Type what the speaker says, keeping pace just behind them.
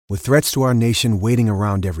With threats to our nation waiting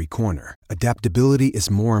around every corner, adaptability is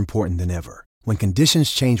more important than ever. When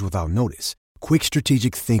conditions change without notice, quick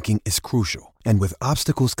strategic thinking is crucial. And with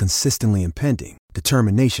obstacles consistently impending,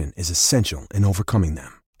 determination is essential in overcoming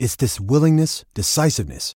them. It's this willingness,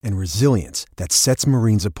 decisiveness, and resilience that sets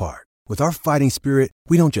Marines apart. With our fighting spirit,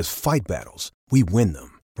 we don't just fight battles, we win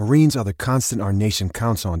them. Marines are the constant our nation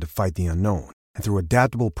counts on to fight the unknown. And through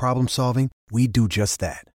adaptable problem solving, we do just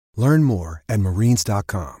that. Learn more at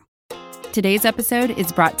marines.com. Today's episode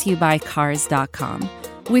is brought to you by Cars.com.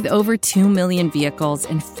 With over 2 million vehicles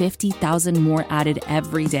and 50,000 more added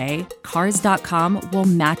every day, Cars.com will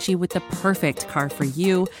match you with the perfect car for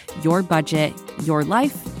you, your budget, your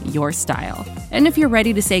life, your style. And if you're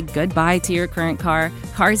ready to say goodbye to your current car,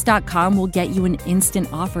 Cars.com will get you an instant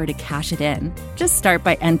offer to cash it in. Just start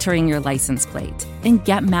by entering your license plate and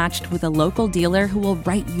get matched with a local dealer who will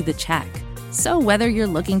write you the check. So whether you're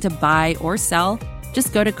looking to buy or sell,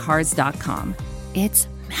 just go to Cars.com. It's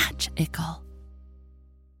magical.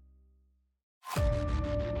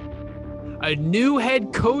 A new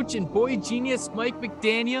head coach and boy genius Mike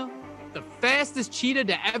McDaniel, the fastest cheetah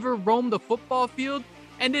to ever roam the football field,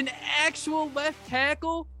 and an actual left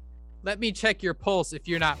tackle? Let me check your pulse if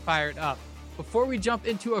you're not fired up. Before we jump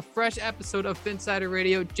into a fresh episode of PHINSIDER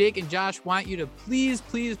Radio, Jake and Josh want you to please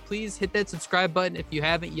hit that subscribe button if you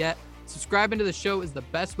haven't yet. Subscribing to the show is the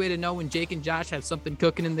best way to know when Jake and Josh have something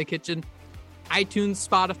cooking in the kitchen. iTunes,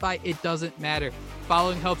 Spotify, it doesn't matter.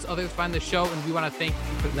 Following helps others find the show, and we want to thank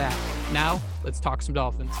you for that. Now, let's talk some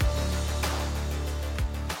Dolphins.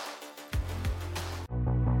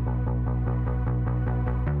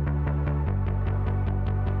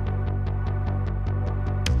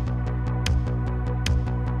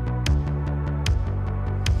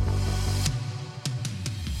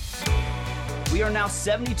 We are now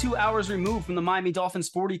 72 hours removed from the Miami Dolphins'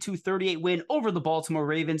 42-38 win over the Baltimore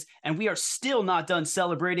Ravens, and we are still not done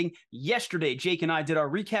celebrating. Yesterday, Jake and I did our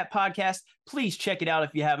recap podcast. Please check it out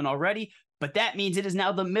if you haven't already. But that means it is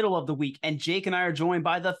now the middle of the week, and Jake and I are joined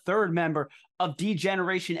by the third member of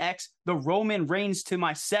D-Generation X, the Roman Reigns to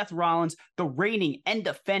my Seth Rollins, the reigning and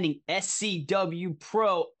defending SCW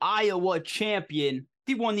Pro Iowa champion,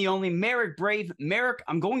 the one, the only Marek Brave. Marek,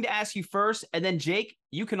 I'm going to ask you first, and then Jake,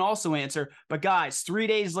 you can also answer. But guys, 3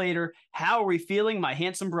 days later, how are we feeling, my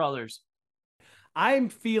handsome brothers? I'm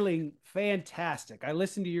feeling fantastic. I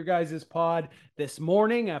listened to your guys' pod this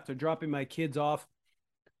morning after dropping my kids off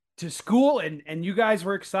to school, and you guys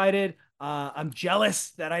were excited. I'm jealous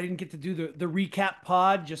that I didn't get to do the recap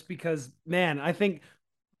pod just because, man, I think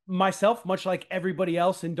myself, much like everybody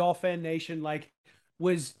else in Dolphin Nation,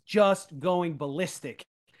 was just going ballistic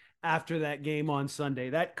after that game on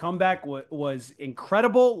Sunday. That comeback was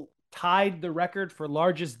incredible, tied the record for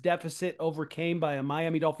largest deficit overcame by a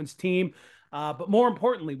Miami Dolphins team. But more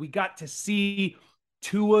importantly, we got to see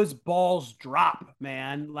Tua's balls drop,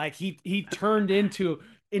 man. Like he turned into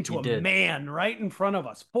a man right in front of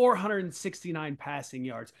us. 469 passing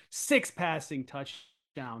yards, 6 passing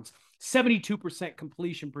touchdowns, 72%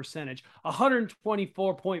 completion percentage,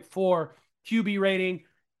 124.4 QB rating,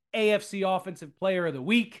 AFC Offensive Player of the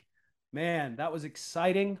Week. Man, that was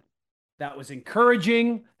exciting. That was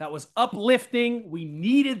encouraging. That was uplifting. We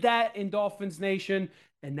needed that in Dolphins Nation,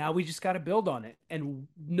 and now we just got to build on it. And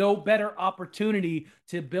no better opportunity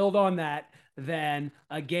to build on that than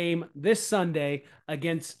a game this Sunday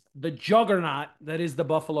against the juggernaut that is the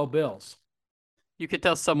Buffalo Bills. You could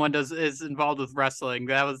tell someone is involved with wrestling.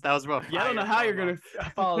 That was rough. Yeah, I don't know how you're going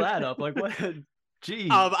to follow that up. Like, what?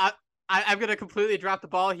 Geez. I'm going to completely drop the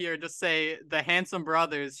ball here and just say the Handsome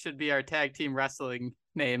Brothers should be our tag team wrestling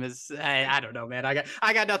name. I don't know, man. I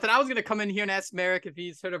got nothing. I was going to come in here and ask Marek if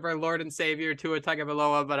he's heard of our Lord and Savior, Tua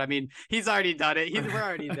Tagovailoa, but I mean, he's already done it. We're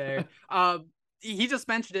already there. He just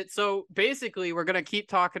mentioned it. So basically, we're going to keep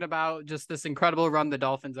talking about just this incredible run the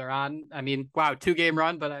Dolphins are on. I mean, wow, 2-game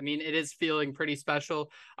run, but I mean, it is feeling pretty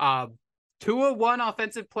special. Tua won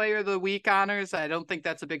Offensive Player of the Week honors. I don't think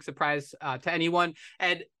that's a big surprise to anyone.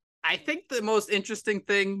 And I think the most interesting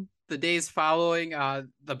thing the days following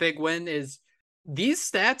the big win is these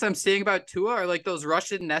stats I'm seeing about Tua are like those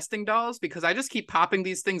Russian nesting dolls, because I just keep popping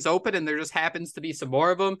these things open and there just happens to be some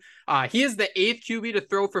more of them. He is the 8th QB to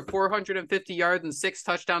throw for 450 yards and 6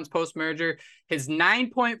 touchdowns post-merger. His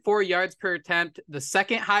 9.4 yards per attempt, the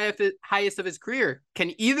second highest of his career.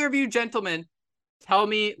 Can either of you gentlemen tell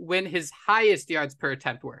me when his highest yards per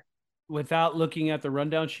attempt were? Without looking at the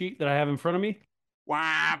rundown sheet that I have in front of me?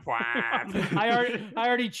 Wah, wah. I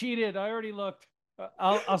already cheated. I already looked. But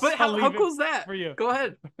how cool is that for you? Go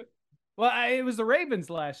ahead. Well, it was the Ravens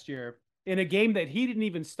last year in a game that he didn't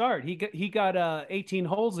even start. He got 18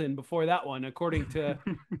 holes in before that one, according to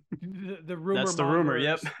the rumor. That's the rumor.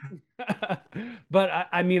 Yep. But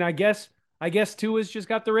I mean, I guess Tua's just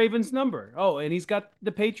got the Ravens number. Oh, and he's got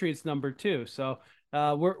the Patriots number too. So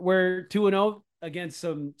we're 2-0 against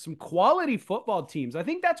some quality football teams. I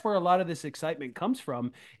think that's where a lot of this excitement comes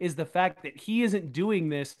from, is the fact that he isn't doing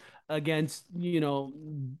this against,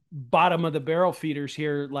 bottom of the barrel feeders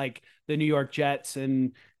here like the New York Jets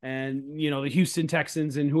and the Houston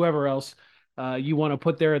Texans and whoever else you want to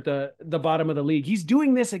put there at the bottom of the league. He's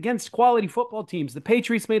doing this against quality football teams. The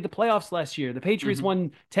Patriots made the playoffs last year. The Patriots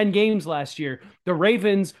won 10 games last year. The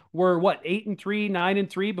Ravens were 8-3,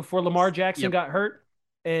 9-3 before Lamar Jackson got hurt.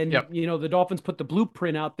 And, the Dolphins put the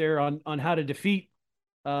blueprint out there on how to defeat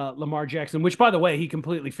Lamar Jackson, which, by the way, he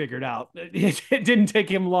completely figured out. It didn't take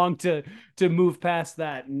him long to move past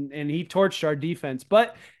that. And he torched our defense.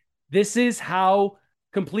 But this is how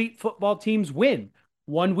complete football teams win.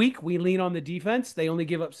 1 week, we lean on the defense. They only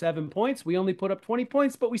give up 7 points. We only put up 20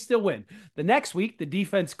 points, but we still win. The next week, the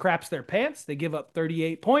defense craps their pants. They give up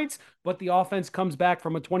 38 points, but the offense comes back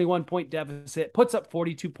from a 21-point deficit, puts up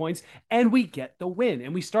 42 points, and we get the win.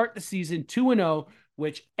 And we start the season 2-0,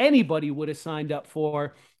 which anybody would have signed up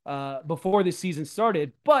for before the season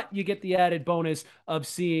started. But you get the added bonus of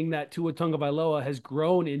seeing that Tua Tagovailoa has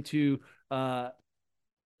grown into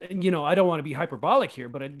I don't want to be hyperbolic here,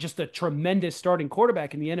 but just a tremendous starting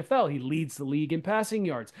quarterback in the NFL. He leads the league in passing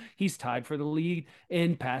yards. He's tied for the lead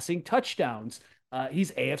in passing touchdowns. He's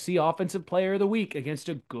AFC Offensive Player of the Week against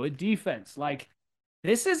a good defense. Like,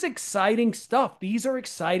 this is exciting stuff. These are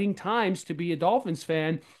exciting times to be a Dolphins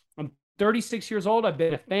fan. I'm 36 years old. I've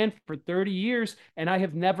been a fan for 30 years, and I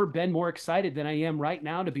have never been more excited than I am right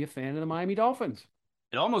now to be a fan of the Miami Dolphins.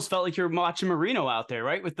 It almost felt like you're watching Marino out there,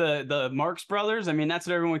 right? With the Marks brothers. I mean, that's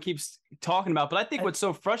what everyone keeps talking about. But I think what's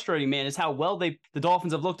so frustrating, man, is how well the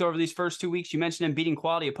Dolphins have looked over these first 2 weeks. You mentioned them beating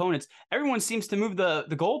quality opponents. Everyone seems to move the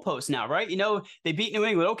goalposts now, right? They beat New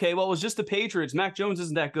England. Okay, well, it was just the Patriots. Mac Jones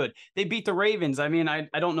isn't that good. They beat the Ravens. I mean, I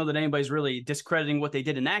don't know that anybody's really discrediting what they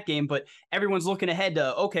did in that game, but everyone's looking ahead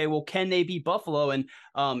to, okay, well, can they beat Buffalo? And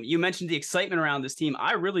you mentioned the excitement around this team.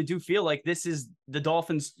 I really do feel like this is the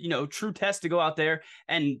Dolphins, true test to go out there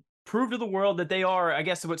and prove to the world that they are, I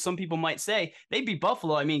guess what some people might say, they beat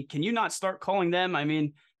Buffalo. I mean, can you not start calling them? I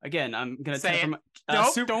mean, again, I'm going to say it.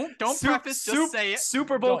 Just say it.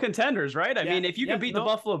 Super Bowl contenders, right? I mean, if you can beat the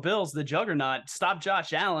Buffalo Bills, the juggernaut, stop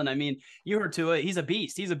Josh Allen. I mean, you heard Tua, he's a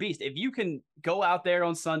beast. He's a beast. If you can go out there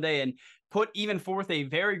on Sunday and put even forth a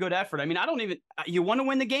very good effort. I mean, you want to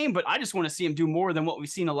win the game, but I just want to see him do more than what we've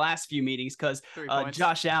seen the last few meetings, because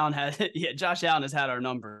Josh Allen has had our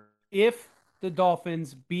number. If the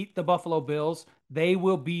Dolphins beat the Buffalo Bills, they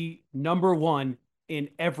will be number 1 in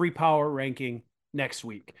every power ranking next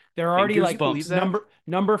week. They're already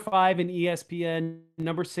number 5 in ESPN,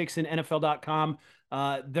 number 6 in NFL.com.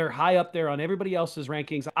 They're high up there on everybody else's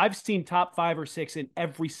rankings. I've seen top 5 or 6 in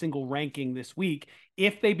every single ranking this week.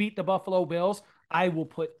 If they beat the Buffalo Bills, I will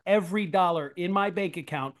put every dollar in my bank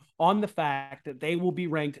account on the fact that they will be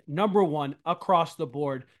ranked number 1 across the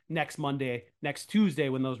board next Tuesday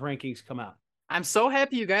when those rankings come out. I'm so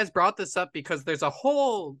happy you guys brought this up, because there's a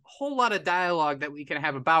whole lot of dialogue that we can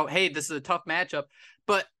have about, hey, this is a tough matchup,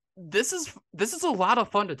 but this is a lot of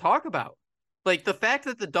fun to talk about. Like, the fact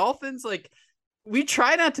that the Dolphins, like, we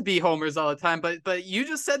try not to be homers all the time, but you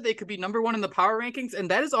just said they could be number 1 in the power rankings, and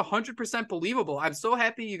that is 100% believable. I'm so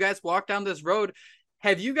happy you guys walked down this road.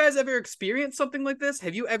 Have you guys ever experienced something like this?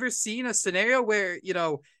 Have you ever seen a scenario where,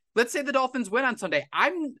 let's say the Dolphins win on Sunday?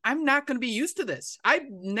 I'm not going to be used to this. I've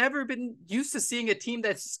never been used to seeing a team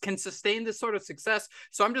that can sustain this sort of success.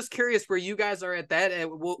 So I'm just curious where you guys are at that. And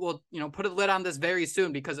we'll put a lid on this very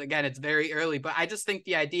soon, because again, it's very early. But I just think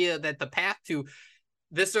the idea that the path to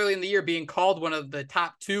this early in the year being called one of the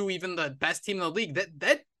top 2, even the best team in the league,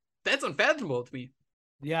 that's unfathomable to me.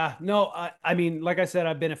 Yeah, no, I mean, like I said,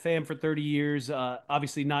 I've been a fan for 30 years.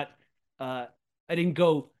 Obviously not, I didn't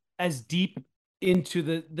go as deep into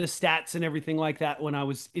the stats and everything like that when I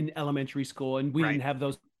was in elementary school, and we didn't have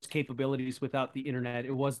those capabilities without the internet.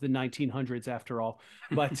 It was the 1900s after all.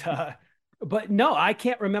 But no, I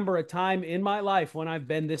can't remember a time in my life when I've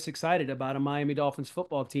been this excited about a Miami Dolphins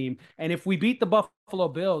football team. And if we beat the Buffalo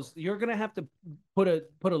Bills, you're going to have to put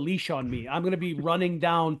a leash on me. I'm going to be running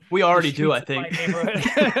down. We already do, I think.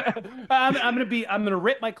 I'm going to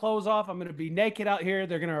rip my clothes off. I'm going to be naked out here.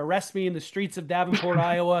 They're going to arrest me in the streets of Davenport,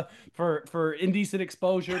 Iowa for indecent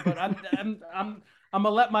exposure. But I'm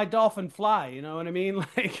gonna let my dolphin fly. You know what I mean?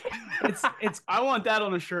 Like, it's. I want that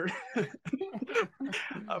on a shirt.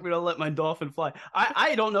 I'm gonna let my dolphin fly.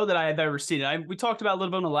 I don't know that I have ever seen it. We talked about a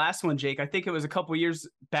little bit on the last one, Jake. I think it was a couple years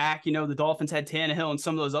back, the Dolphins had Tannehill and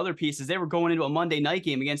some of those other pieces. They were going into a Monday night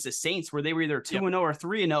game against the Saints where they were either 2-0 or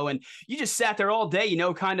 3-0. And you just sat there all day,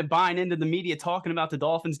 kind of buying into the media, talking about the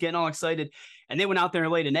Dolphins, getting all excited. And they went out there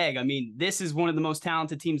and laid an egg. I mean, this is one of the most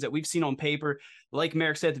talented teams that we've seen on paper. Like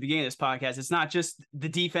Marek said at the beginning of this podcast, it's not just the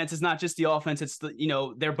defense, it's not just the offense. It's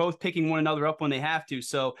they're both picking one another up when they have to.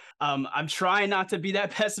 So I'm trying not to be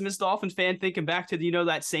that pessimist Dolphins fan, thinking back to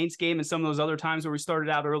that Saints game and some of those other times where we started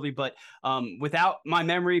out early. But without my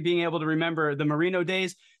memory being able to remember the Marino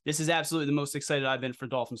days, this is absolutely the most excited I've been for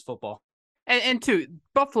Dolphins football. And two,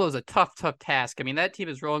 Buffalo's a tough task. I mean, that team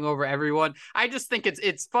is rolling over everyone. I just think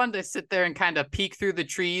it's fun to sit there and kind of peek through the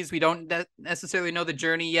trees. We don't necessarily know the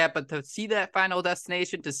journey yet, but to see that final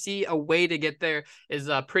destination, to see a way to get there is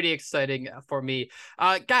pretty exciting for me.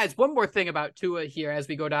 Guys, one more thing about Tua here as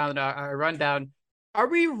we go down our rundown. Are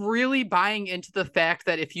we really buying into the fact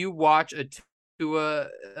that if you watch a Tua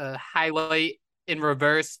highlight in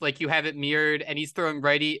reverse, like you have it mirrored and he's throwing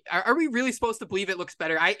righty, are we really supposed to believe it looks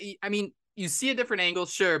better? I mean, you see a different angle,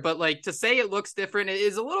 sure, but like to say it looks different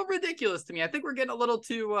is a little ridiculous to me. I think we're getting a little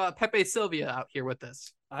too Pepe Silvia out here with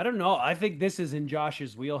this. I don't know. I think this is in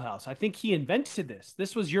Josh's wheelhouse. I think he invented this.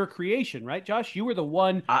 This was your creation, right, Josh? You were the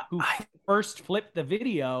one who first flipped the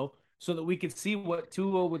video so that we could see what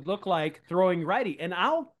Tua would look like throwing righty. And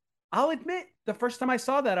I'll admit, the first time I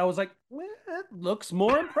saw that, I was like, well, it looks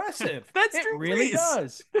more impressive. That's it true. Really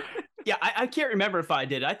does. Yeah, I can't remember if I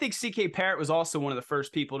did. I think CK Parrott was also one of the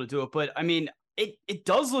first people to do it. But, I mean, it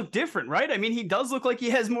does look different, right? I mean, he does look like he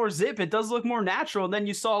has more zip. It does look more natural. And then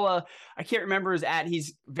you saw, I can't remember his @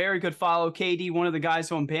 he's very good follow. KD, one of the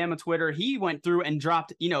guys on Bama Twitter, he went through and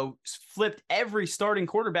dropped, flipped every starting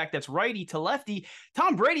quarterback that's righty to lefty.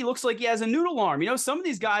 Tom Brady looks like he has a noodle arm. Some of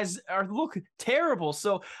these guys look terrible.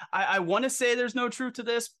 So I want to say there's no truth to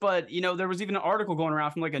this, but, there was even an article going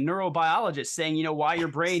around from like a neurobiologist saying, why your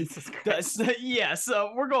brain does. Yeah,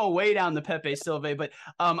 so we're going way down the Pepe Silva, but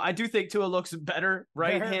I do think Tua looks better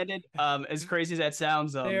right-handed, as crazy as that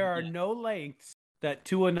sounds. There are no lengths that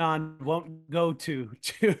Tuanon won't go to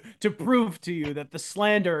prove to you that the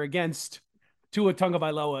slander against Tua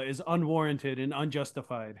Tagovailoa is unwarranted and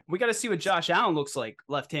unjustified. We got to see what Josh Allen looks like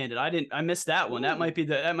left-handed. I missed that one. Ooh. That might be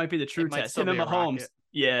the true test. Him and Mahomes.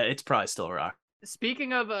 Yeah, it's probably still a rock.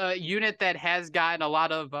 Speaking of a unit that has gotten a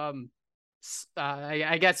lot of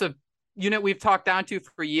I guess a unit we've talked down to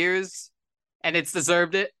for years, and it's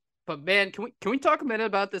deserved it. But man, can we talk a minute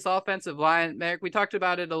about this offensive line, Marek? We talked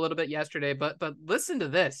about it a little bit yesterday, but listen to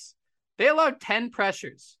this. They allowed 10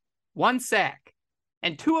 pressures, 1 sack,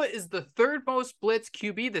 and Tua is the third most blitz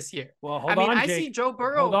QB this year. Well, hold on, Jake. I see Joe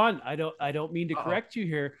Burrow. Hold on. I don't mean to correct you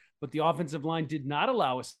here, but the offensive line did not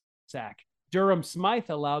allow a sack. Durham Smythe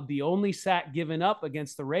allowed the only sack given up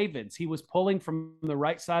against the Ravens. He was pulling from the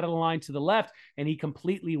right side of the line to the left, and he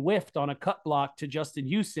completely whiffed on a cut block to Justin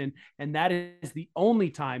Houston, and that is the only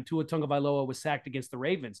time Tua Tagovailoa was sacked against the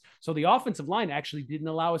Ravens. So the offensive line actually didn't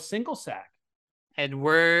allow a single sack. And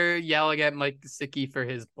we're yelling at Mike Gesicki for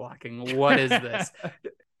his blocking. What is this?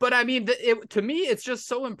 But I mean, to me, it's just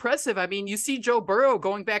so impressive. I mean, you see Joe Burrow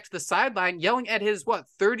going back to the sideline, yelling at his,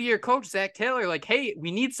 third-year coach, Zach Taylor, like, hey, we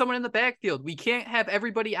need someone in the backfield. We can't have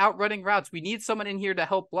everybody out running routes. We need someone in here to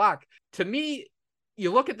help block. To me,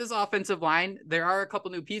 you look at this offensive line, there are a couple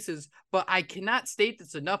new pieces, but I cannot state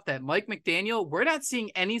this enough that Mike McDaniel, we're not seeing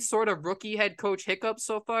any sort of rookie head coach hiccups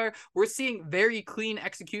so far. We're seeing very clean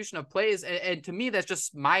execution of plays. And to me, that's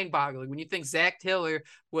just mind-boggling when you think Zach Taylor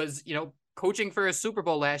was, coaching for a Super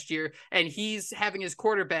Bowl last year, and he's having his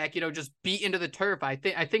quarterback, just beat into the turf. I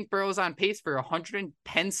think Burrow's on pace for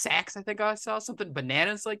 110 sacks. I think I saw something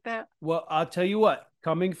bananas like that. Well, I'll tell you what,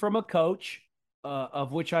 coming from a coach,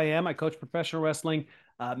 of which I coach professional wrestling.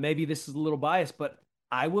 Maybe this is a little biased, but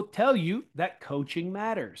I will tell you that coaching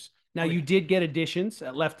matters. Now, you did get additions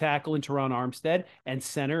at left tackle in Teron Armstead and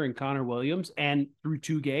center in Connor Williams, and through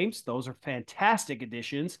 2 games, those are fantastic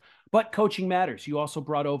additions, but coaching matters. You also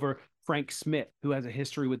brought over Frank Smith, who has a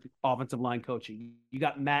history with offensive line coaching. You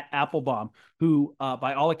got Matt Applebaum, who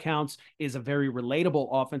by all accounts is a very relatable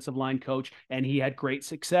offensive line coach, and he had great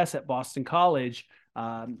success at Boston College.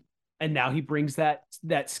 And now he brings that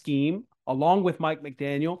scheme along with Mike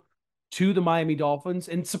McDaniel to the Miami Dolphins.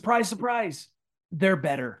 And surprise, surprise, they're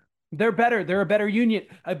better. They're better. They're a better unit.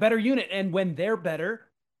 And when they're better,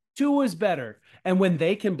 Tua's better. And when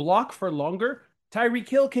they can block for longer, Tyreek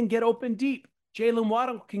Hill can get open deep. Jalen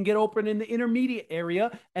Waddle can get open in the intermediate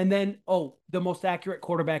area. And then, the most accurate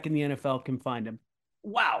quarterback in the NFL can find him.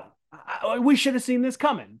 Wow. We should have seen this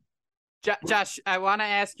coming. Josh, I want to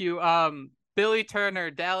ask you, Billy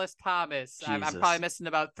Turner, Dallas Thomas. I'm probably missing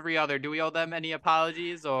about 3 other. Do we owe them any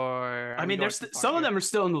apologies, or I mean, there's some of them are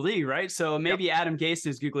still in the league, right? So maybe Adam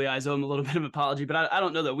Gase's googly eyes owe him a little bit of apology, but I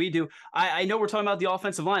don't know that we do. I know we're talking about the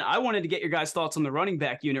offensive line. I wanted to get your guys' thoughts on the running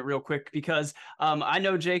back unit real quick because I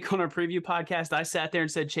know, Jake, on our preview podcast, I sat there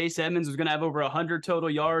and said Chase Edmonds was going to have over 100 total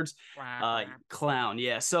yards. Clown,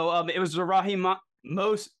 yeah. So it was the Raheem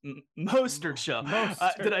Mostert show.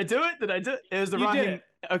 Did I do it? It was the Raheem.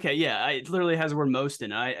 Okay, yeah, it literally has the word most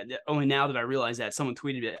in it. Only now did I realize that. Someone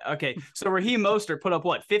tweeted it. Okay, so Raheem Mostert put up,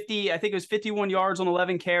 50, I think it was 51 yards on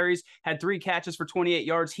 11 carries, had 3 catches for 28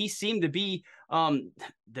 yards. He seemed to be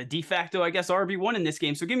the de facto, I guess, RB1 in this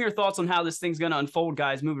game. So give me your thoughts on how this thing's going to unfold,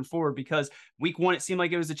 guys, moving forward, because week 1, it seemed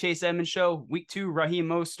like it was the Chase Edmonds show. Week 2, Raheem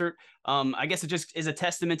Mostert. I guess it just is a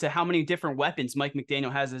testament to how many different weapons Mike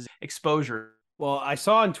McDaniel has as exposure. Well, I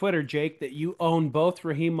saw on Twitter, Jake, that you own both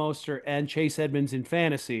Raheem Mostert and Chase Edmonds in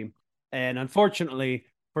fantasy. And unfortunately,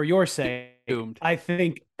 for your sake, I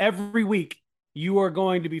think every week you are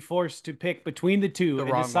going to be forced to pick between the two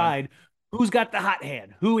and decide who's got the hot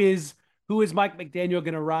hand. Who is Mike McDaniel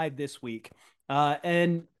going to ride this week?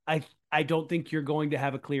 And I don't think you're going to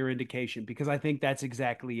have a clear indication because I think that's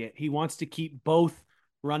exactly it. He wants to keep both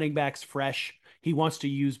running backs fresh. He wants to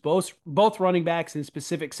use both running backs in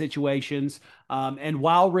specific situations. And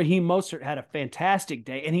while Raheem Mostert had a fantastic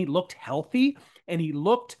day and he looked healthy and he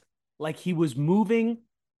looked like he was moving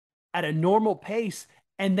at a normal pace,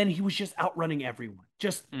 and then he was just outrunning everyone.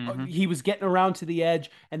 He was getting around to the edge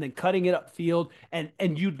and then cutting it upfield. And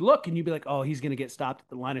you'd look and you'd be like, oh, he's going to get stopped at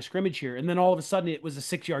the line of scrimmage here. And then all of a sudden it was a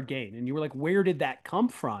 6-yard gain. And you were like, where did that come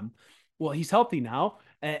from? Well, he's healthy now.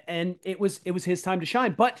 And it was his time to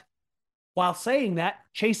shine. But while saying that,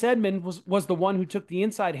 Chase Edmonds was the one who took the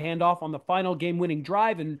inside handoff on the final game-winning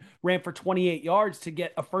drive and ran for 28 yards to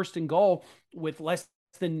get a 1st and goal with less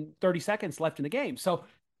than 30 seconds left in the game. So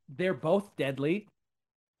they're both deadly.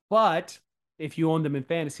 But if you own them in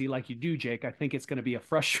fantasy like you do, Jake, I think it's going to be a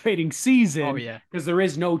frustrating season. Oh, yeah. Because there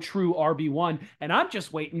is no true RB1. And I'm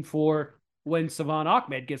just waiting for when Savon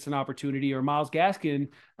Ahmed gets an opportunity or Myles Gaskin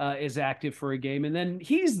is active for a game. And then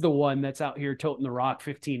he's the one that's out here toting the rock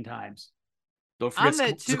 15 times. Don't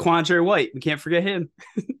forget Zaquandre White. We can't forget him.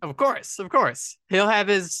 Of course. He'll have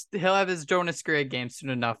his Jonas Gray game soon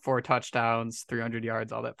enough. 4 touchdowns, 300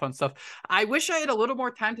 yards, all that fun stuff. I wish I had a little more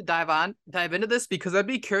time to dive into this because I'd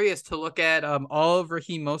be curious to look at all of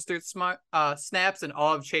Raheem Mostert's snaps and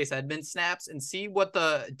all of Chase Edmonds snaps and see what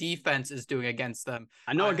the defense is doing against them.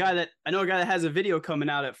 I know a guy that has a video coming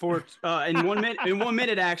out at 4 in 1 minute. In 1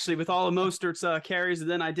 minute, actually, with all of Mostert's carries, and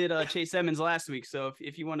then I did Chase Edmonds last week. So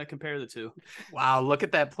if you want to compare the two. Wow, look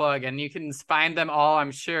at that plug. And you can find them all,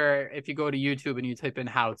 I'm sure, if you go to YouTube and you type in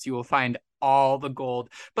Houts, you will find all the gold.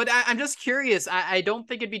 But I'm just curious. I don't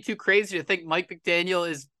think it'd be too crazy to think Mike McDaniel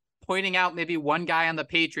is pointing out maybe one guy on the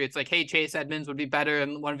Patriots, like, hey, Chase Edmonds would be better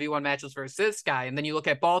in 1v1 matches versus this guy. And then you look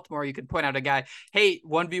at Baltimore, you could point out a guy, hey,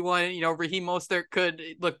 1v1, Raheem Mostert could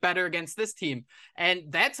look better against this team. And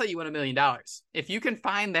that's how you win $1 million. If you can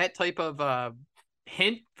find that type of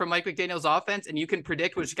hint from Mike McDaniel's offense and you can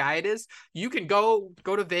predict which guy it is, you can go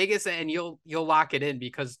to Vegas and you'll lock it in,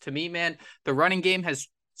 because to me, man, the running game has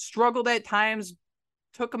struggled at times,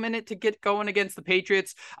 took a minute to get going against the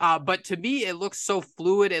Patriots, but to me it looks so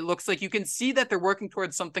fluid. It looks like you can see that they're working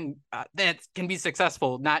towards something that can be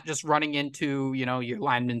successful, not just running into your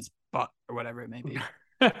lineman's butt or whatever it may be.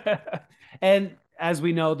 And as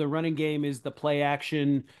we know, the running game is the play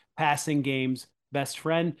action passing game's best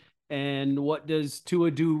friend. And what does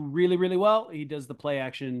Tua do really, really well? He does the play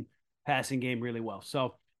action passing game really well.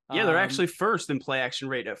 So yeah, they're actually first in play action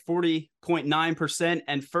rate at 40.9%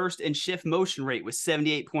 and first in shift motion rate with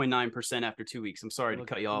 78.9% after 2 weeks. I'm sorry to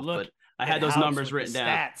cut you off, but I had those numbers written down.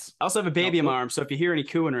 I also have a baby in my arm, so if you hear any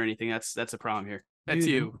cooing or anything, that's a problem here. That's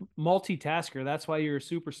you. Multitasker. That's why you're a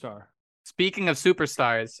superstar. Speaking of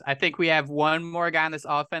superstars, I think we have one more guy on this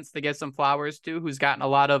offense to give some flowers to, who's gotten a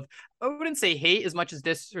lot of, I wouldn't say hate as much as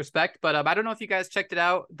disrespect, but I don't know if you guys checked it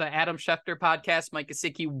out. The Adam Schefter podcast, Mike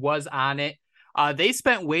Gesicki was on it. They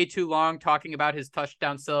spent way too long talking about his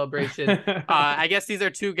touchdown celebration. I guess these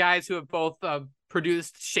are two guys who have both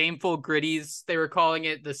produced shameful gritties. They were calling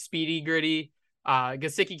it the speedy gritty.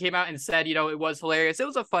 Gesicki came out and said, it was hilarious. It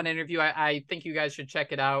was a fun interview. I think you guys should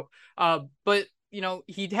check it out. But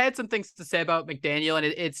he had some things to say about McDaniel, and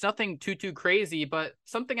it's nothing too crazy, but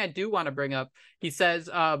something I do want to bring up. He says,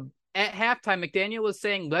 at halftime, McDaniel was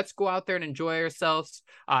saying, let's go out there and enjoy ourselves.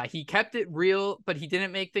 He kept it real, but he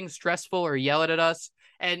didn't make things stressful or yell at us.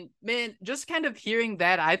 And man, just kind of hearing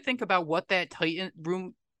that, I think about what that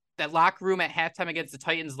locker room at halftime against the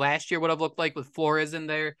Titans last year would have looked like with Flores in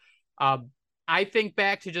there. I think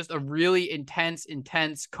back to just a really intense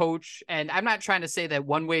coach. And I'm not trying to say that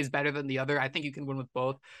one way is better than the other. I think you can win with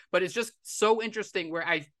both. But it's just so interesting where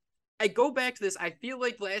I go back to this. I feel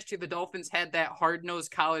like last year the Dolphins had that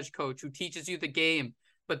hard-nosed college coach who teaches you the game.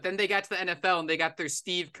 But then they got to the NFL and they got their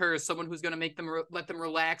Steve Kerr, someone who's going to make them let them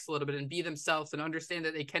relax a little bit and be themselves and understand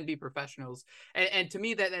that they can be professionals. And to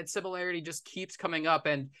me, that similarity just keeps coming up.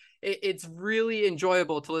 And it's really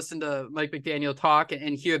enjoyable to listen to Mike McDaniel talk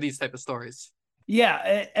and hear these type of stories.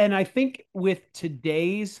 Yeah. And I think with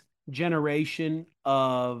today's generation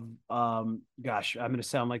of gosh, I'm going to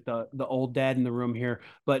sound like the old dad in the room here,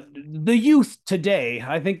 but the youth today,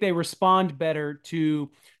 I think they respond better to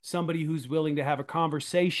somebody who's willing to have a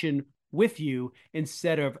conversation with you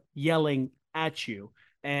instead of yelling at you.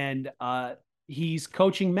 And he's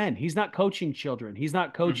coaching men. He's not coaching children. He's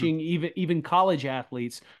not coaching even college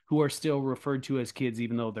athletes who are still referred to as kids,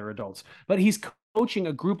 even though they're adults. But he's coaching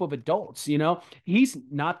a group of adults. He's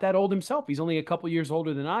not that old himself. He's only a couple years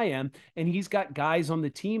older than I am, and he's got guys on the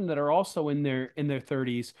team that are also in their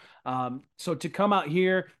 30s. So to come out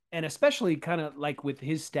here, and especially kind of like with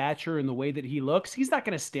his stature and the way that he looks, he's not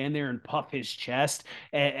going to stand there and puff his chest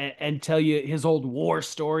and tell you his old war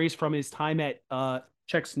stories from his time at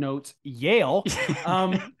checks notes Yale.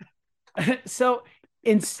 So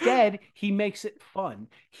instead, he makes it fun.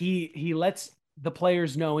 He lets the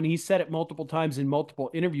players know, and he said it multiple times in multiple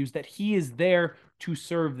interviews, that he is there to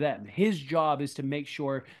serve them. His job is to make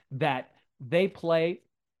sure that they play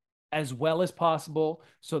as well as possible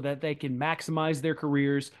so that they can maximize their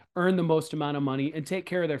careers, earn the most amount of money, and take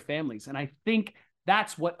care of their families. And I think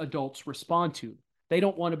that's what adults respond to. They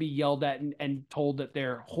don't want to be yelled at and told that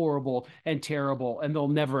they're horrible and terrible and they'll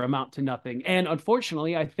never amount to nothing. And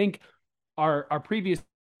unfortunately, I think our previous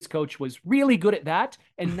coach was really good at that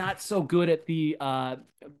and not so good at the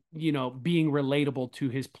being relatable to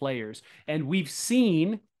his players. And we've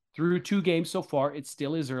seen through 2 games so far, it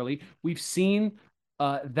still is early, we've seen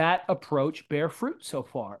that approach bear fruit so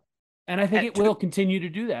far, and I think it will continue to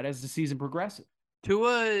do that as the season progresses.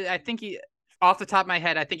 Tua, I think off the top of my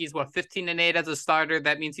head, I think he's 15-8 as a starter.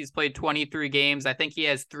 That means he's played 23 games. I think he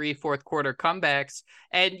has 3 fourth quarter comebacks,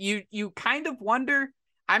 and you kind of wonder.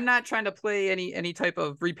 I'm not trying to play any type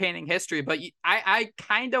of repainting history, but I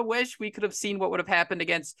kind of wish we could have seen what would have happened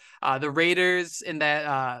against the Raiders in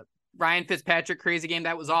that Ryan Fitzpatrick crazy game.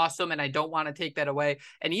 That was awesome, and I don't want to take that away.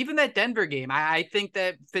 And even that Denver game, I think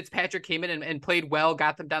that Fitzpatrick came in and played well,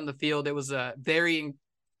 got them down the field. It was a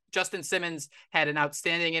Justin Simmons had an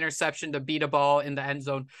outstanding interception to beat a ball in the end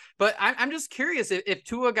zone. But I'm just curious if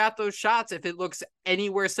Tua got those shots, if it looks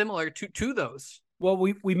anywhere similar to those. Well,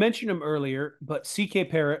 we mentioned him earlier, but CK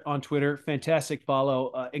Parrott on Twitter, fantastic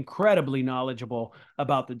follow, incredibly knowledgeable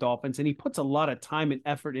about the Dolphins, and he puts a lot of time and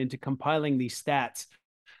effort into compiling these stats.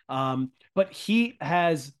 But he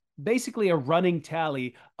has basically a running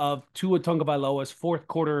tally of Tua Tagovailoa's fourth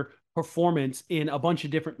quarter performance in a bunch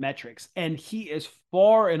of different metrics, and he is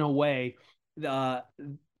far and away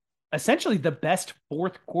essentially the best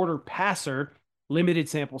fourth quarter passer, limited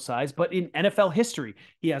sample size, but in NFL history.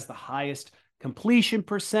 He has the highest completion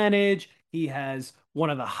percentage. He has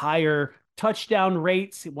one of the higher touchdown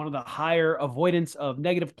rates, one of the higher avoidance of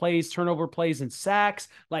negative plays, turnover plays, and sacks.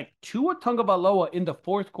 Like, Tua Tagovailoa in the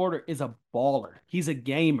fourth quarter is a baller. He's a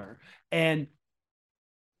gamer. And,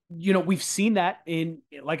 we've seen that in,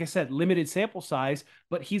 like I said, limited sample size,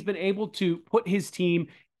 but he's been able to put his team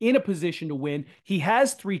in a position to win. He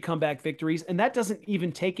has 3 comeback victories, and that doesn't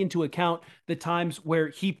even take into account the times where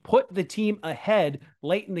he put the team ahead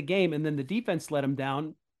late in the game and then the defense let him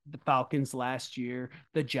down. The Falcons last year,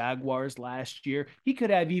 the Jaguars last year. He could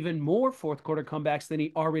have even more fourth quarter comebacks than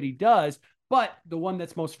he already does. But the one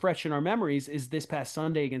that's most fresh in our memories is this past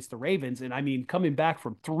Sunday against the Ravens. And I mean, coming back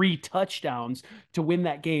from 3 touchdowns to win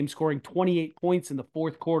that game, scoring 28 points in the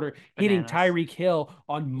fourth quarter, hitting Tyreek Hill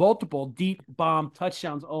on multiple deep bomb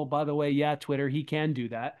touchdowns. Oh, by the way, yeah, Twitter, he can do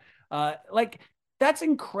that. That's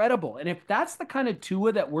incredible. And if that's the kind of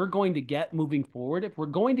Tua that we're going to get moving forward, if we're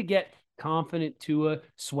going to get confident Tua,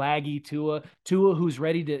 swaggy Tua who's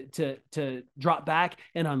ready to drop back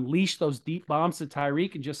and unleash those deep bombs to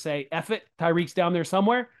Tyreek and just say, F it, Tyreek's down there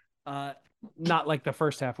somewhere. Not like the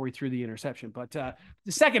first half where he threw the interception, but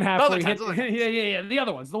the second half where he hit, the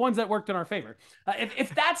other ones, the ones that worked in our favor.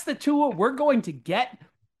 If that's the Tua we're going to get,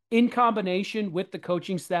 in combination with the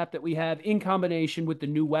coaching staff that we have, in combination with the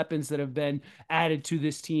new weapons that have been added to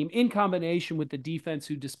this team, in combination with the defense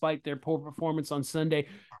who, despite their poor performance on Sunday,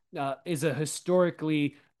 is a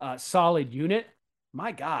historically solid unit.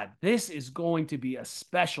 My God, this is going to be a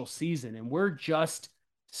special season, and we're just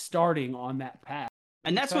starting on that path.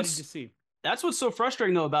 And that's what's to see. That's what's so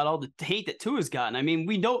frustrating, though, about all the hate that Tua's gotten. I mean,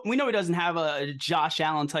 we know he doesn't have a Josh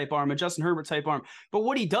Allen type arm, a Justin Herbert type arm, but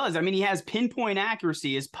what he does, I mean, he has pinpoint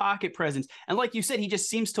accuracy, his pocket presence, and like you said, he just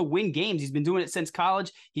seems to win games. He's been doing it since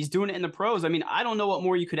college. He's doing it in the pros. I mean, I don't know what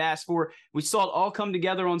more you could ask for. We saw it all come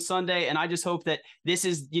together on Sunday, and I just hope that this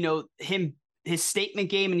is, his statement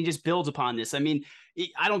game, and he just builds upon this. I mean,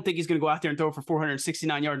 I don't think he's going to go out there and throw for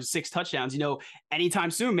 469 yards and 6 touchdowns, anytime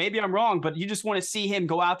soon. Maybe I'm wrong, but you just want to see him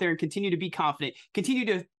go out there and continue to be confident, continue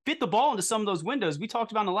to fit the ball into some of those windows we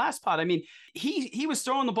talked about in the last pod. I mean, he was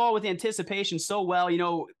throwing the ball with anticipation so well,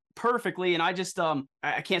 perfectly. And I just, I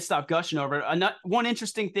can't stop gushing over it. One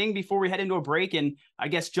interesting thing before we head into a break and I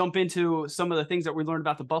guess jump into some of the things that we learned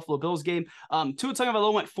about the Buffalo Bills game. Tua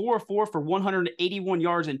Tagovailoa went 4-4 for 181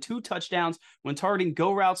 yards and 2 touchdowns. When targeting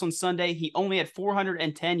go routes on Sunday, he only had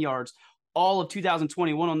 410 yards all of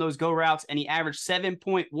 2021 on those go routes, and he averaged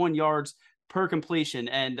 7.1 yards per completion.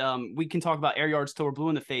 And we can talk about air yards till we're blue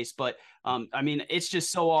in the face, but I mean, it's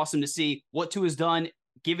just so awesome to see what Tua has done.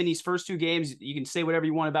 Given these first 2 games, you can say whatever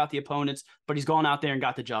you want about the opponents, but he's gone out there and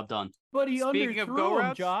got the job done. But he underthrew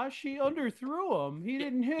him, Josh. He underthrew him. He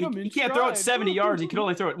didn't hit him. He can't throw it 70 yards. He could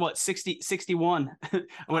only throw it, 61,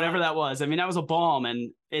 whatever that was. I mean, that was a bomb,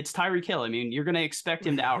 and it's Tyreek Hill. I mean, you're going to expect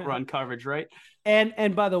him to outrun coverage, right?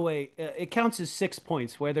 And by the way, it counts as 6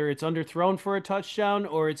 points, whether it's underthrown for a touchdown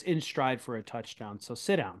or it's in stride for a touchdown. So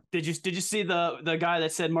sit down. Did you see the guy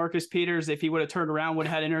that said Marcus Peters, if he would have turned around, would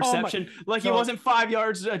have had interception? He wasn't 5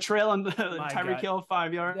 yards trailing Tyreek Hill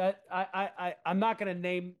 5 yards. I'm not going to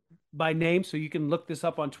name by name, so you can look this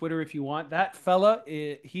up on Twitter if you want. That fella,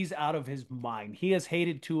 he's out of his mind. He has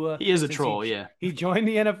hated Tua. He is a troll, He joined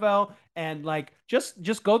the NFL, and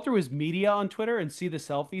just go through his media on Twitter and see the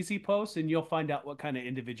selfies he posts, and you'll find out what kind of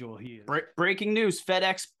individual he is. Breaking news: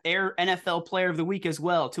 FedEx Air NFL Player of the Week as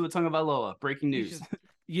well. Tua Tagovailoa. Breaking news.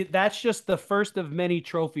 That's just the first of many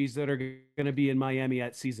trophies that are going to be in Miami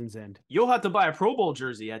at season's end. You'll have to buy a Pro Bowl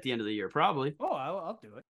jersey at the end of the year, probably. Oh, I'll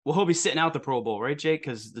do it. Well, he'll be sitting out the Pro Bowl, right, Jake?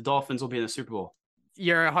 Because the Dolphins will be in the Super Bowl.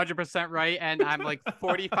 You're 100% right, and I'm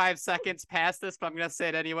 45 seconds past this, but I'm going to say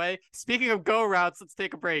it anyway. Speaking of go routes, let's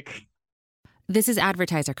take a break. This is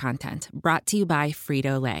advertiser content brought to you by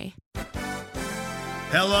Frito-Lay.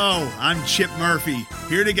 Hello, I'm Chip Murphy,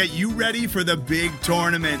 here to get you ready for the big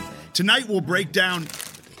tournament. Tonight we'll break down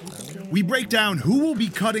who will be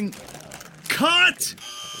cutting. Cut!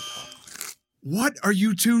 What are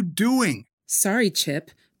you two doing? Sorry, Chip.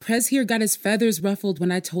 Prez here got his feathers ruffled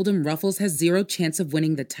when I told him Ruffles has 0 chance of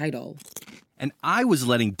winning the title. And I was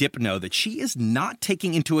letting Dip know that she is not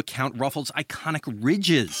taking into account Ruffles' iconic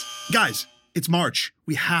ridges. Guys, it's March.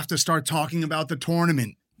 We have to start talking about the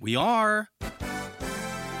tournament. We are.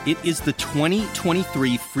 It is the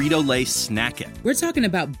 2023 Frito-Lay Snack It. We're talking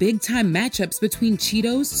about big-time matchups between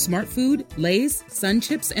Cheetos, Smart Food, Lay's, Sun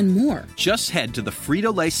Chips, and more. Just head to the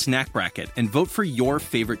Frito-Lay Snack Bracket and vote for your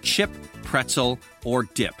favorite chip, pretzel, or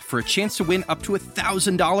dip for a chance to win up to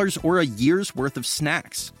 $1,000 or a year's worth of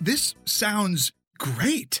snacks. This sounds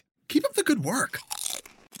great. Keep up the good work.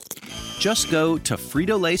 Just go to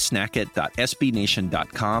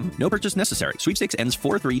fritolaysnackit.sbnation.com. No purchase necessary. Sweepstakes ends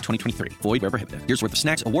 4/3/2023. Void where prohibited. Year's worth of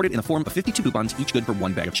snacks awarded in the form of 52 coupons, each good for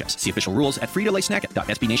 1 bag of chips. See official rules at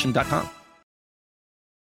fritolaysnackit.sbnation.com.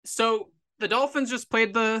 So the Dolphins just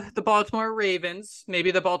played the Baltimore Ravens,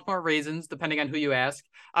 maybe the Baltimore Raisins, depending on who you ask.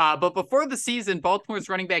 But before the season, Baltimore's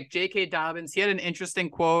running back J.K. Dobbins, he had an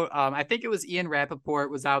interesting quote. I think it was Ian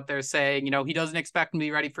Rappaport was out there saying, he doesn't expect him to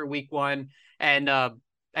be ready for week 1. And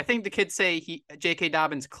I think the kids say J.K.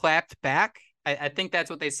 Dobbins clapped back. I think that's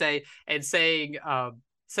what they say. And saying,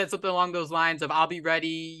 said something along those lines of, I'll be ready.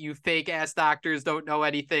 You fake ass doctors don't know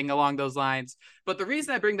anything along those lines. But the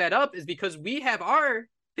reason I bring that up is because we have our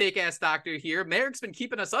fake ass doctor here. Marek's been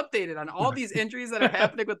keeping us updated on all these injuries that are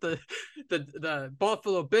happening with the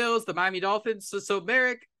Buffalo Bills, the Miami Dolphins. So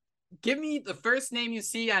Marek, give me the first name you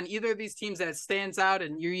see on either of these teams that stands out,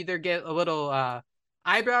 and you either get a little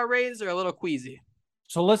eyebrow raise or a little queasy.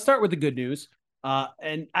 So let's start with the good news.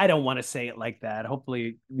 And I don't want to say it like that.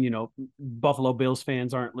 Hopefully, Buffalo Bills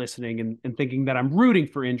fans aren't listening and thinking that I'm rooting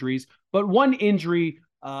for injuries. But one injury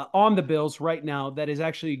on the Bills right now that is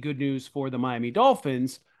actually good news for the Miami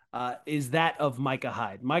Dolphins is that of Micah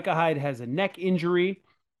Hyde. Micah Hyde has a neck injury,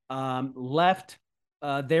 left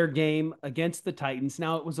their game against the Titans.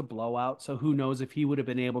 Now, it was a blowout, so who knows if he would have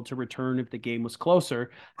been able to return if the game was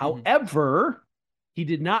closer. Mm-hmm. However, he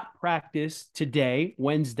did not practice today,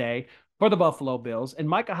 Wednesday, for the Buffalo Bills. And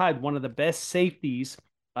Micah Hyde, one of the best safeties,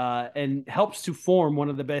 and helps to form one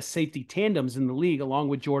of the best safety tandems in the league, along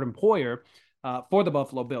with Jordan Poyer, for the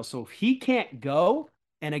Buffalo Bills. So if he can't go,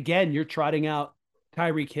 and again, you're trotting out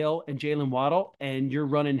Tyreek Hill and Jalen Waddle, and you're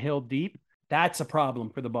running Hill deep, that's a problem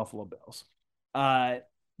for the Buffalo Bills.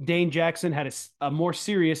 Dane Jackson had a more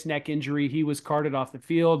serious neck injury. He was carted off the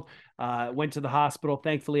field, went to the hospital.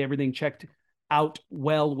 Thankfully, everything checked out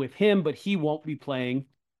well with him, but he won't be playing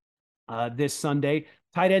this Sunday.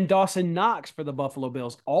 Tight end Dawson Knox for the Buffalo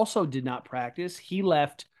Bills also did not practice. He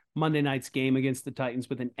left Monday night's game against the Titans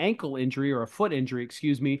with an ankle injury, or a foot injury,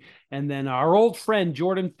 excuse me. And then our old friend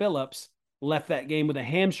Jordan Phillips left that game with a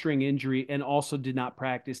hamstring injury and also did not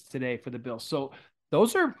practice today for the Bills. So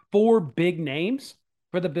those are 4 big names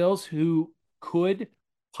for the Bills who could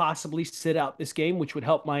possibly sit out this game, which would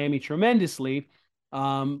help Miami tremendously.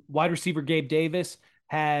 Wide receiver Gabe Davis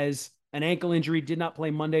has an ankle injury, did not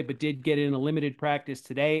play Monday, but did get in a limited practice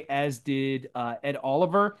today, as did Ed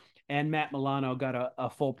Oliver, and Matt Milano got a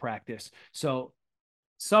full practice. So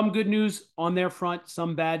some good news on their front,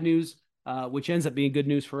 some bad news, which ends up being good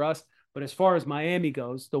news for us. But as far as Miami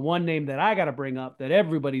goes, the one name that I got to bring up that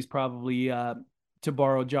everybody's probably, to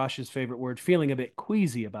borrow Josh's favorite word, feeling a bit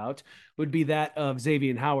queasy about, would be that of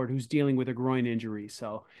Xavier Howard, who's dealing with a groin injury.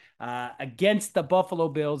 So against the Buffalo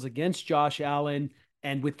Bills, against Josh Allen,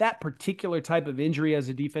 and with that particular type of injury as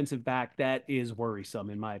a defensive back, that is worrisome,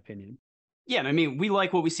 in my opinion. Yeah, and I mean, we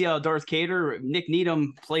like what we see out of Darth Cater. Nick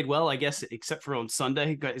Needham played well, I guess, except for on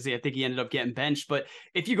Sunday, because I think he ended up getting benched. But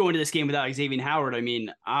if you go into this game without Xavier Howard, I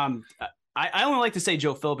mean, I only like to say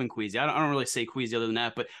Joe Philbin queasy. I don't really say queasy other than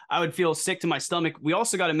that, but I would feel sick to my stomach. We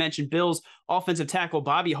also got to mention Bills offensive tackle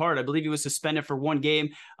Bobby Hart. I believe he was suspended for 1 game.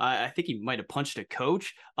 I think he might have punched a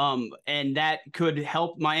coach. And that could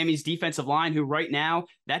help Miami's defensive line, who right now,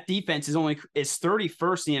 that defense is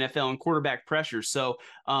 31st in the NFL in quarterback pressure. So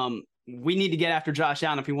we need to get after Josh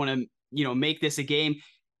Allen if we want to, make this a game.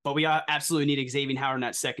 But we absolutely need Xavier Howard in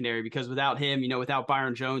that secondary, because without him, without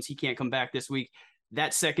Byron Jones, he can't come back this week.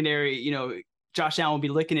 That secondary, Josh Allen will be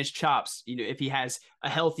licking his chops, if he has a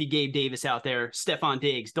healthy Gabe Davis out there, Stephon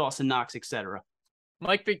Diggs, Dawson Knox, etc.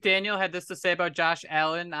 Mike McDaniel had this to say about Josh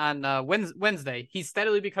Allen on Wednesday. He's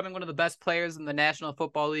steadily becoming one of the best players in the National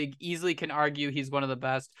Football League. Easily can argue he's one of the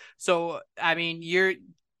best. So, I mean,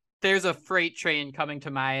 there's a freight train coming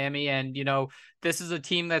to Miami, and this is a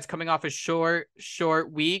team that's coming off a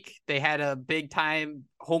short week. They had a big time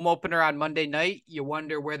home opener on Monday night. You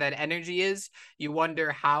wonder where that energy is. You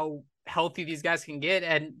wonder how healthy these guys can get.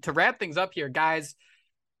 And to wrap things up here, guys,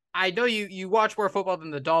 I know you watch more football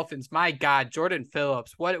than the Dolphins. My God, Jordan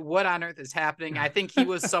Phillips, what on earth is happening? I think he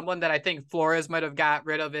was someone that I think Flores might have got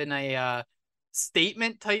rid of in a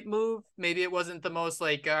statement type move. Maybe it wasn't the most all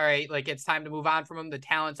right, it's time to move on from him. The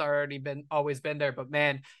talent's always been there, but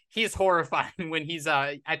man, he's horrifying when he's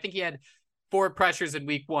I think he had 4 pressures in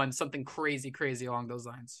week 1, something crazy along those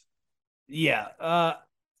lines. Yeah.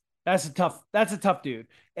 That's a tough dude.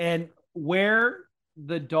 And where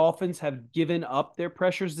the Dolphins have given up their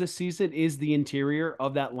pressures this season is the interior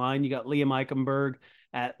of that line. You got Liam Eichenberg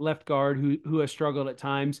at left guard, who has struggled at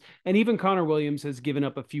times. And even Connor Williams has given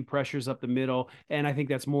up a few pressures up the middle. And I think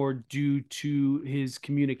that's more due to his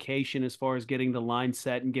communication as far as getting the line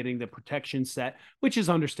set and getting the protection set, which is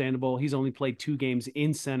understandable. He's only played 2 games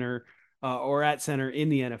in center or at center in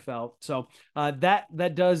the NFL. So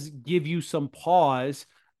that does give you some pause.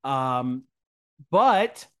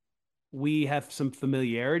 But we have some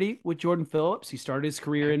familiarity with Jordan Phillips. He started his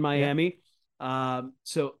career in Miami. Yeah.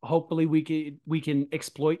 So hopefully we can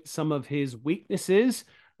exploit some of his weaknesses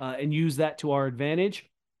and use that to our advantage.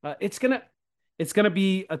 It's gonna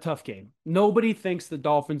be a tough game. Nobody thinks the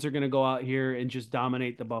Dolphins are gonna go out here and just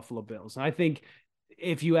dominate the Buffalo Bills. I think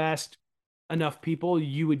if you asked enough people,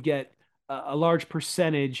 you would get a large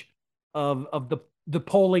percentage of the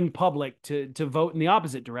polling public to vote in the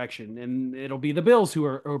opposite direction, and it'll be the Bills who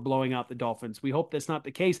are blowing out the Dolphins. We hope that's not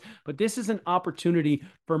the case, but this is an opportunity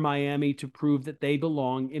for Miami to prove that they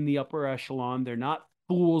belong in the upper echelon. They're not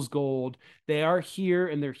fool's gold. They are here,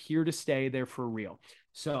 and they're here to stay. They're for real.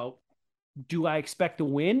 So do I expect to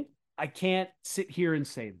win? I can't sit here and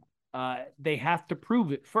say that. They have to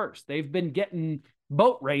prove it first. They've been getting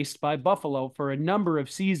boat raced by Buffalo for a number of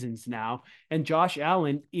seasons now, and Josh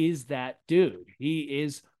Allen is that dude. He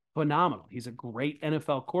is phenomenal. He's a great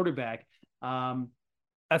NFL quarterback.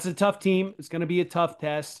 That's a tough team. It's going to be a tough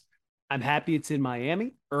test. I'm happy it's in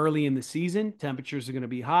Miami early in the season. Temperatures are going to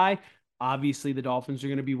be high. Obviously, the Dolphins are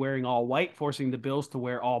going to be wearing all white, forcing the Bills to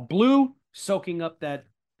wear all blue, soaking up that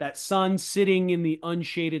sun, sitting in the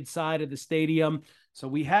unshaded side of the stadium. So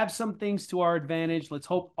we have some things to our advantage. Let's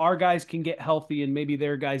hope our guys can get healthy, and maybe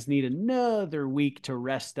their guys need another week to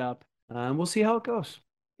rest up. And we'll see how it goes.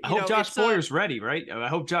 I hope Josh Boyer's ready, right? I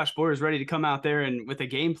hope Josh Boyer's ready to come out there and with a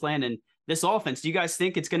game plan. And this offense, do you guys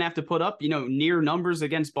think it's going to have to put up, near numbers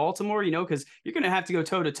against Baltimore, because you're going to have to go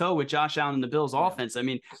toe to toe with Josh Allen and the Bills offense. I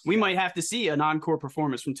mean, we might have to see an encore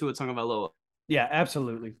performance from Tua Tagovailoa. Yeah,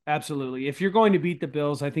 absolutely. Absolutely. If you're going to beat the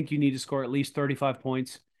Bills, I think you need to score at least 35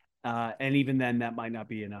 points. And even then that might not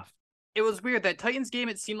be enough. It was weird. That Titans game,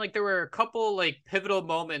 it seemed like there were a couple like pivotal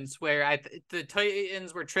moments where the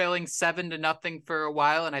Titans were trailing 7-0 for a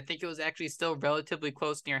while, and I think it was actually still relatively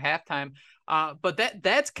close near halftime. But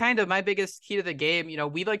that's kind of my biggest key to the game.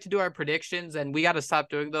 We like to do our predictions, and we got to stop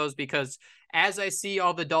doing those, because as I see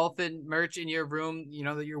all the Dolphin merch in your room,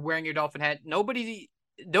 that you're wearing your Dolphin hat, nobody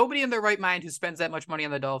in their right mind who spends that much money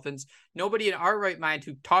on the Dolphins, nobody in our right mind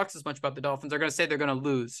who talks as much about the Dolphins are going to say they're going to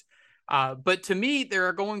lose. But to me, there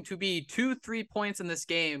are going to be 2-3 points in this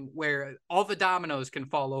game where all the dominoes can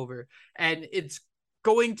fall over, and it's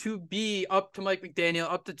going to be up to Mike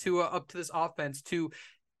McDaniel, up to Tua, up to this offense to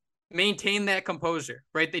maintain that composure,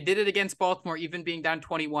 right? They did it against Baltimore, even being down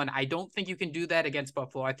 21. I don't think you can do that against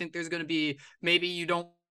Buffalo. I think there's going to be, maybe you don't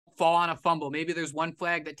fall on a fumble. Maybe there's one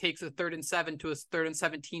flag that takes a 3rd and 7 to a 3rd and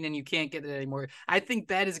 17 and you can't get it anymore. I think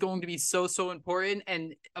that is going to be so important.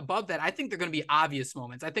 And above that, I think they're going to be obvious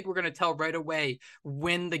moments. I think we're going to tell right away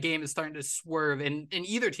when the game is starting to swerve in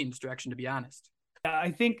either team's direction, to be honest.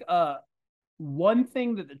 I think one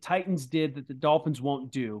thing that the Titans did that the Dolphins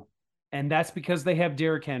won't do, and that's because they have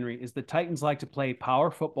Derrick Henry, is the Titans like to play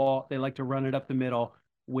power football. They like to run it up the middle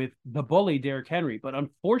with the bully Derrick Henry. But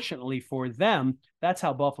unfortunately for them, that's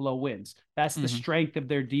how Buffalo wins. That's the strength of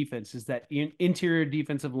their defense, is that interior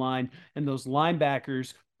defensive line and those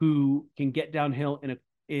linebackers who can get downhill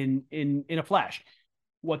in a flash.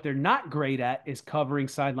 What they're not great at is covering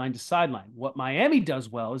sideline to sideline. What Miami does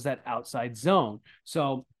well is that outside zone.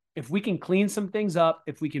 So if we can clean some things up,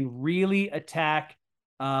 if we can really attack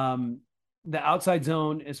the outside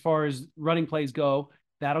zone as far as running plays go,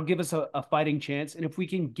 that'll give us a fighting chance. And if we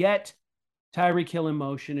can get Tyreek Hill in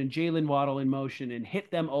motion and Jalen Waddle in motion and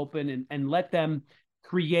hit them open and let them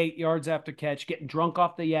create yards after catch, getting drunk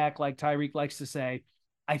off the yak, like Tyreek likes to say,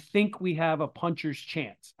 I think we have a puncher's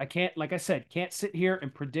chance. I can't, like I said, can't sit here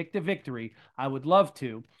and predict a victory. I would love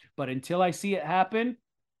to, but until I see it happen,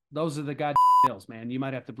 those are the goddamn Bills, man. You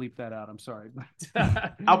might have to bleep that out. I'm sorry.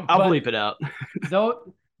 But I'll bleep it out.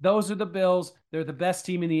 Those are the Bills. They're the best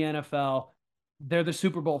team in the NFL. They're the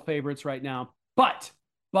Super Bowl favorites right now. But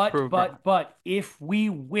if we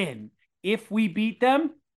win, if we beat them,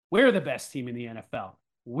 we're the best team in the NFL.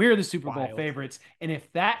 We're the Super Bowl favorites. And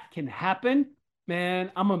if that can happen,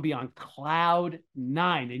 man, I'm going to be on cloud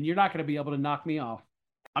 9, and you're not going to be able to knock me off.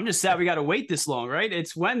 I'm just sad we got to wait this long, right?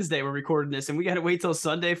 It's Wednesday we're recording this, and we got to wait till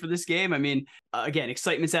Sunday for this game. I mean, again,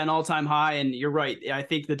 excitement's at an all-time high, and you're right. I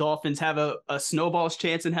think the Dolphins have a snowball's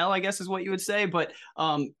chance in hell, I guess is what you would say. But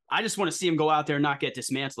I just want to see them go out there and not get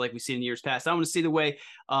dismantled like we've seen in years past. I want to see the way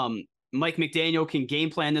Mike McDaniel can game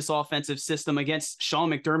plan this offensive system against Sean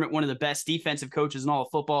McDermott, one of the best defensive coaches in all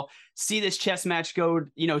of football. See this chess match go,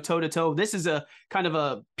 toe to toe. This is a kind of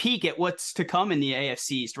a peek at what's to come in the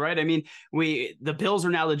AFC East, right? I mean, the Bills are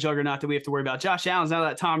now the juggernaut that we have to worry about. Josh Allen's now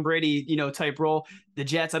that Tom Brady, type role. The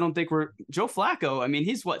Jets, I don't think Joe Flacco. I mean,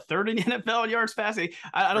 he's third in the NFL in yards passing.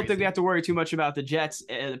 I don't think we have to worry too much about the Jets,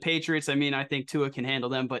 the Patriots. I mean, I think Tua can handle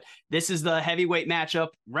them, but this is the heavyweight matchup,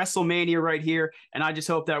 WrestleMania right here. And I just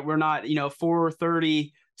hope that we're not,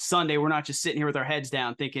 4:30 Sunday, we're not just sitting here with our heads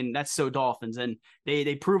down thinking that's so Dolphins, and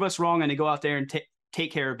they prove us wrong and they go out there and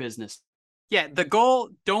take care of business. Yeah, the goal,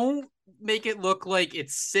 don't make it look like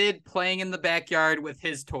it's Sid playing in the backyard with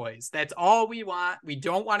his toys. That's all we want. We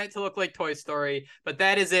don't want it to look like Toy Story, but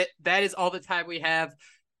that is it. That is all the time we have.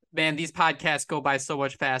 Man, these podcasts go by so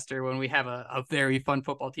much faster when we have a very fun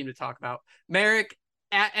football team to talk about. Marek,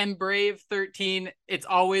 at mbrave13, it's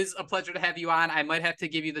always a pleasure to have you on. I might have to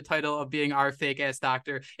give you the title of being our fake ass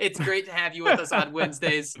doctor. It's great to have you with us on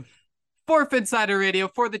Wednesdays. For PHINSIDER Radio,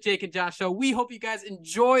 for the Jake and Josh Show, we hope you guys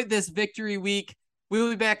enjoy this victory week. We will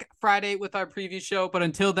be back Friday with our preview show, but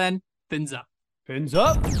until then, fins up. Fins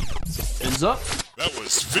up. Fins up. That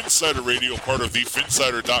was PHINSIDER Radio, part of the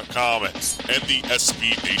PHINSIDER.com and the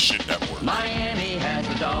SB Nation Network. Miami has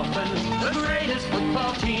the Dolphins, the greatest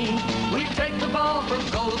football team. We take the ball from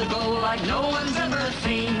goal to goal like no one's ever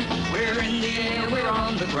seen. We're in the air, we're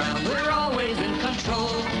on the ground, we're always in control.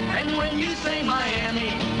 And when you say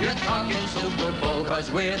Miami, you're talking Super Bowl,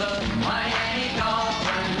 'cause we're the Miami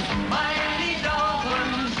Dolphins. Miami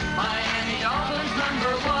Dolphins, Miami Dolphins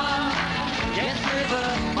 #1. Yes, we're the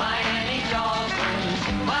Miami Dolphins,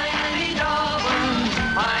 Miami Dolphins,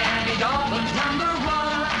 Miami Dolphins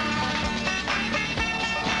 #1.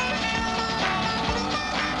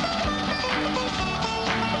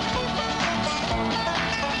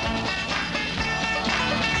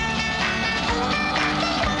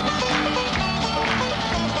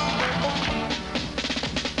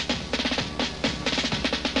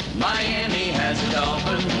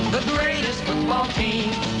 greatest football team.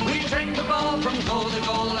 We take the ball from goal to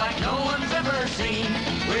goal like no one's ever seen.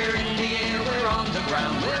 We're in the air, we're on the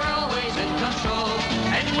ground, we're always in control.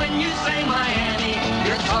 And when you say Miami,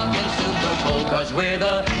 you're talking Super Bowl, 'cause we're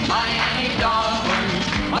the Miami